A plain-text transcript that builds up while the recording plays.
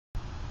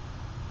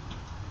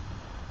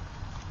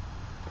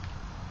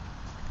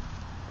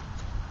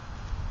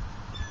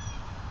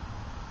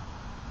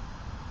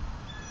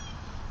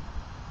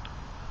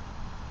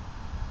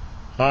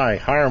Hi,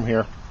 Hiram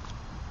here.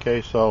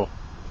 Okay, so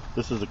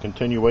this is a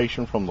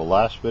continuation from the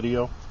last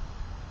video.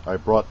 I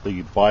brought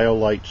the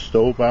BioLite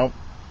stove out.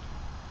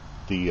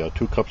 The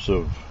 2 cups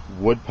of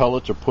wood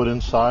pellets are put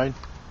inside.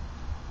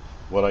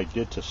 What I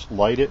did to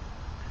light it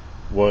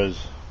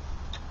was,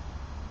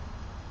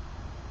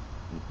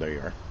 there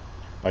you are.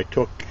 I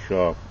took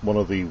one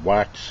of the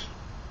wax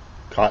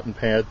cotton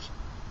pads,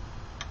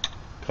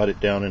 cut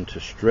it down into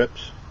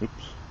strips.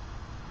 Oops,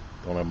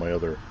 don't have my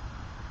other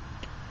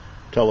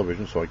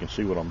television so I can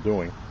see what I'm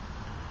doing.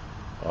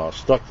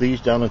 Stuck these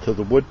down into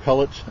the wood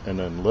pellets and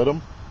then lit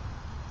them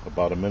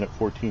about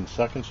 1:14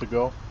 seconds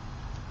ago.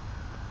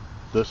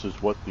 This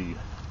is what the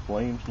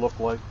flames look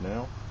like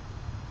now.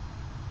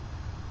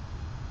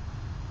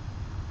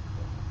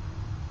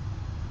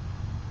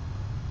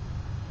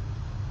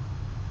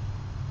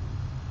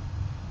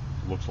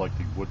 Looks like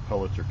the wood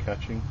pellets are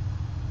catching.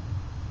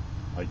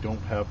 I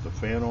don't have the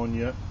fan on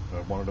yet.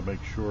 I wanted to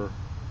make sure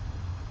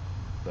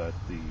that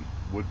the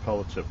wood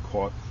pellets have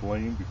caught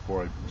flame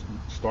before I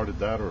started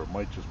that, or it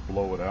might just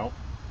blow it out.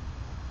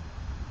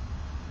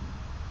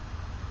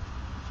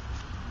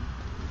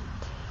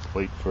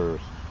 Wait for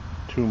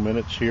 2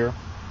 minutes here.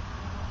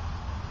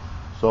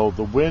 So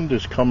the wind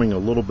is coming a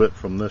little bit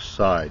from this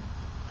side,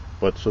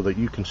 but so that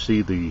you can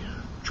see the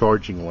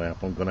charging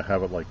lamp, I'm going to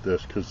have it like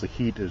this because the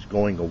heat is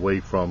going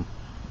away from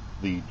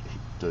the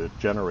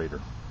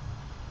generator.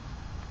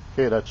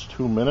 Okay, that's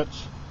 2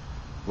 minutes.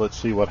 Let's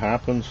see what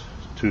happens.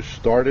 To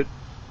start it,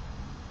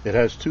 it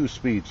has 2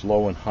 speeds,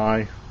 low and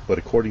high, but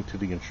according to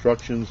the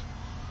instructions,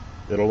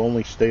 it'll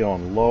only stay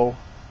on low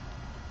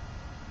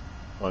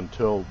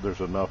until there's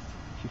enough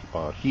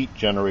heat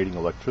generating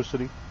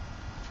electricity.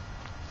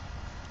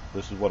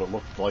 This is what it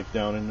looks like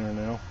down in there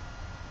now.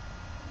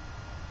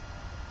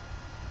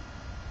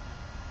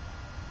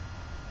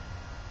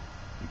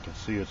 You can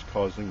see it's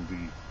causing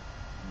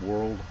the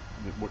world,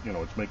 you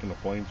know, it's making the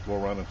flames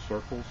go around in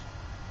circles.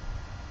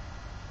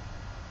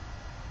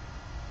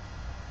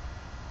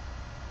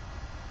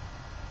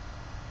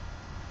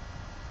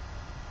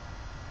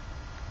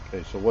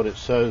 Okay, so what it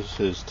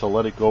says is to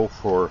let it go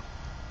for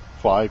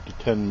 5 to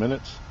 10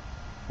 minutes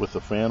with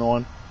the fan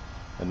on,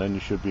 and then you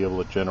should be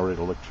able to generate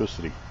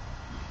electricity.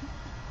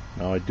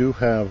 Now I do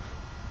have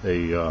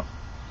the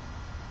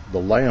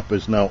lamp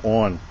is now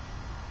on.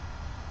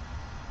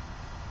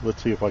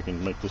 Let's see if I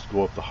can make this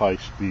go up to high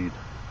speed.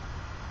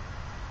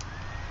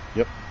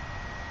 Yep.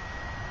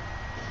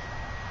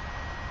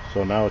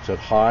 So now it's at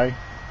high.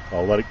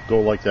 I'll let it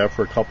go like that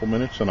for a couple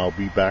minutes and I'll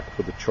be back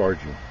for the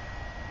charging.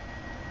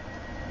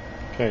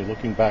 Okay,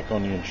 looking back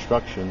on the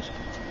instructions,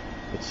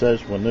 it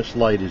says when this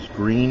light is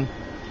green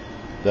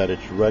that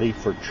it's ready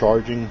for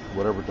charging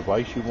whatever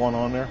device you want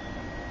on there.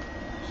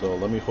 So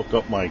let me hook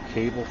up my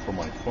cable for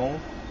my phone.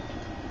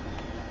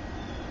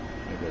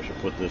 Maybe I should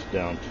put this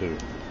down too.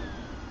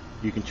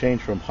 You can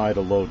change from high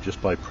to low just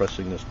by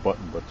pressing this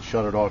button, but to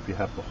shut it off you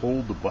have to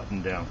hold the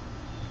button down.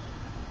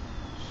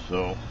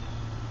 So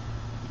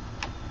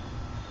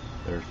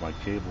there's my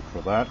cable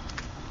for that.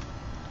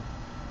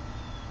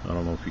 I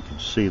don't know if you can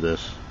see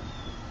this,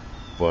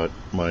 but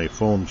my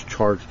phone's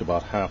charged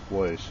about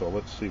halfway, so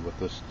let's see what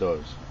this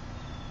does.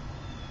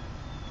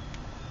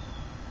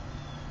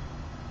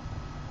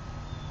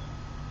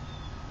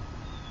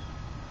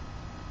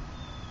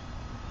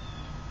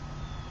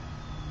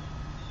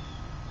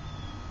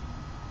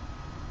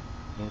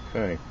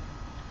 Okay,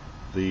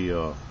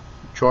 the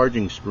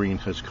charging screen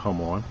has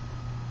come on,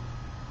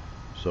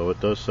 so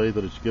it does say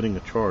that it's getting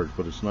a charge,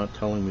 but it's not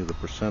telling me the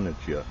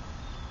percentage yet.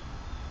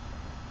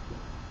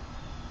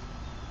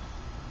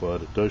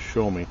 But it does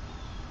show me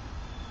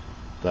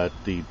that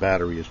the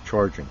battery is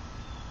charging.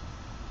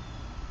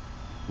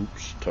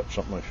 Oops, touched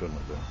something I shouldn't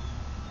have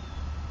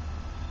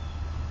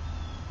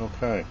done.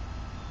 Okay,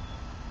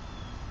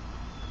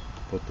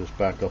 put this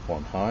back up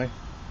on high.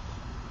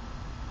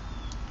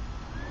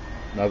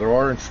 Now there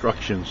are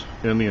instructions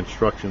in the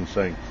instructions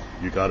saying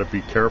you got to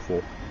be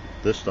careful,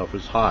 this stuff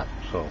is hot,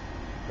 so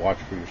watch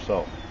for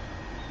yourself.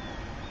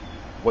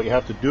 What you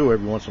have to do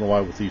every once in a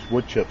while with these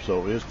wood chips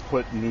though is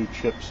put new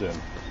chips in,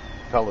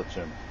 pellets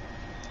in.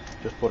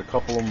 Just put a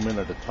couple of them in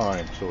at a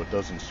time so it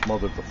doesn't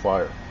smother the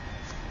fire.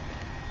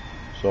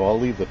 So I'll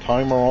leave the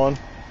timer on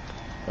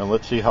and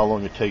let's see how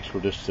long it takes for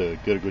this to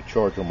get a good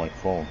charge on my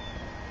phone.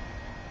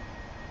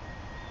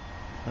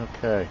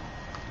 Okay,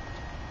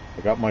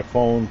 I got my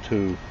phone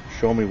to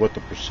show me what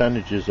the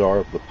percentages are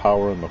of the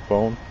power in the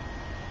phone.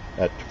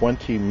 At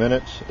 20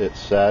 minutes it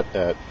sat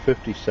at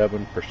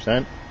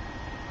 57%.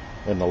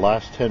 In the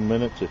last 10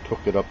 minutes it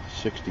took it up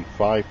to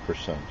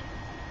 65%.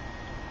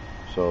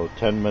 So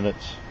 10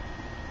 minutes,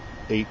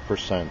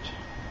 8%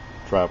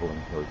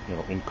 traveling, or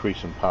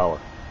increase in power.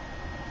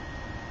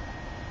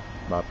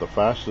 Not the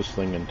fastest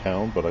thing in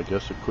town, but I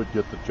guess it could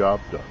get the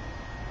job done.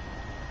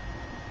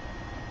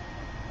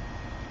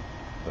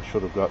 I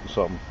should have gotten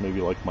something maybe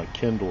like my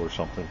Kindle or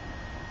something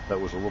that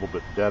was a little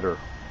bit deader,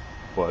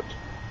 but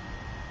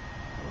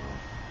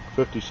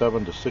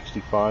 57 to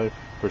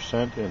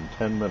 65% in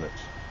 10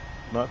 minutes.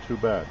 Not too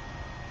bad.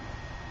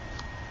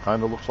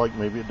 Kind of looks like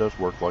maybe it does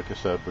work, like I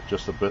said, but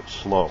just a bit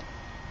slow.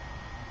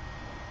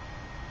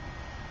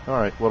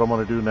 Alright, what I'm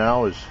going to do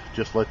now is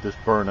just let this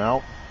burn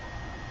out,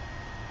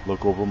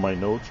 look over my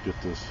notes, get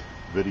this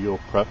video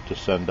prepped to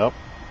send up.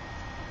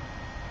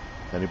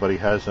 Anybody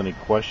has any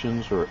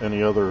questions or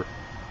any other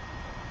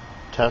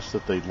tests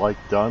that they'd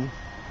like done,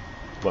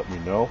 let me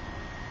know.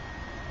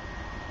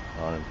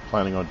 I'm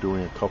planning on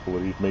doing a couple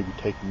of these, maybe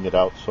taking it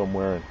out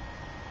somewhere and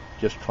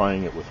just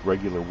trying it with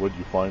regular wood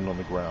you find on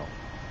the ground.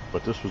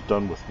 But this was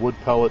done with wood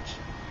pellets,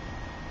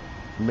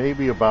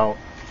 maybe about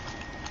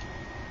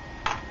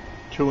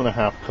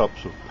 2.5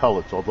 cups of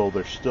pellets, although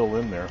they're still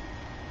in there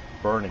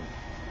burning.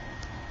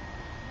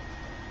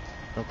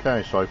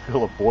 Okay, so I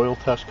feel a boil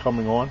test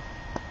coming on,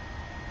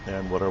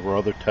 and whatever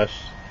other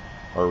tests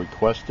are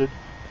requested.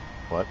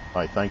 But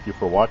I thank you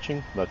for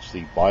watching. That's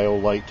the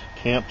BioLite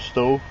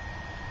CampStove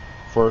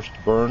first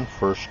burn,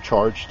 first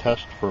charge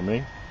test for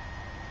me.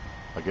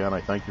 Again,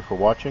 I thank you for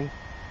watching.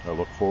 I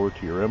look forward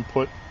to your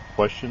input,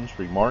 questions,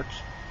 remarks,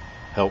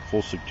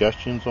 helpful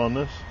suggestions on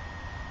this.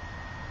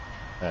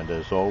 And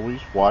as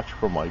always, watch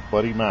for my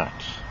buddy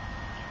Max.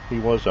 He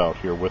was out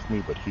here with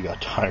me, but he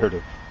got tired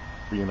of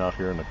being out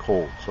here in the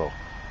cold. So,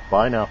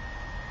 bye now.